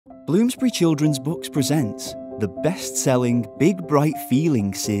Bloomsbury Children's Books presents the best-selling Big Bright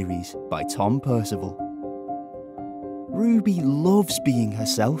Feelings series by Tom Percival. Ruby loves being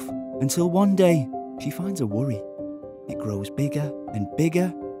herself until one day she finds a worry. It grows bigger and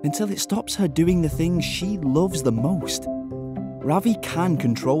bigger until it stops her doing the things she loves the most. Ravi can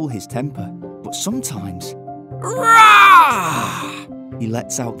control his temper, but sometimes he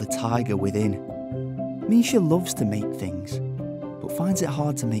lets out the tiger within. Misha loves to make things, but finds it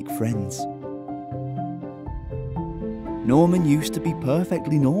hard to make friends. Norman used to be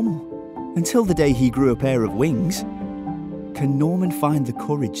perfectly normal, until the day he grew a pair of wings. Can Norman find the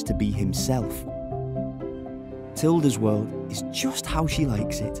courage to be himself? Tilda's world is just how she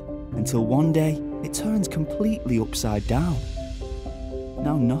likes it, until one day it turns completely upside down.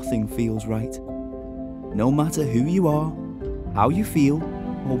 Now nothing feels right. No matter who you are, how you feel,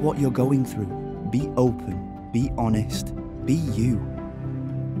 or what you're going through, be open, be honest, be you.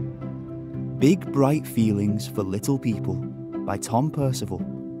 Big Bright Feelings for Little People by Tom Percival.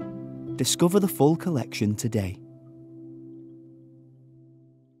 Discover the full collection today.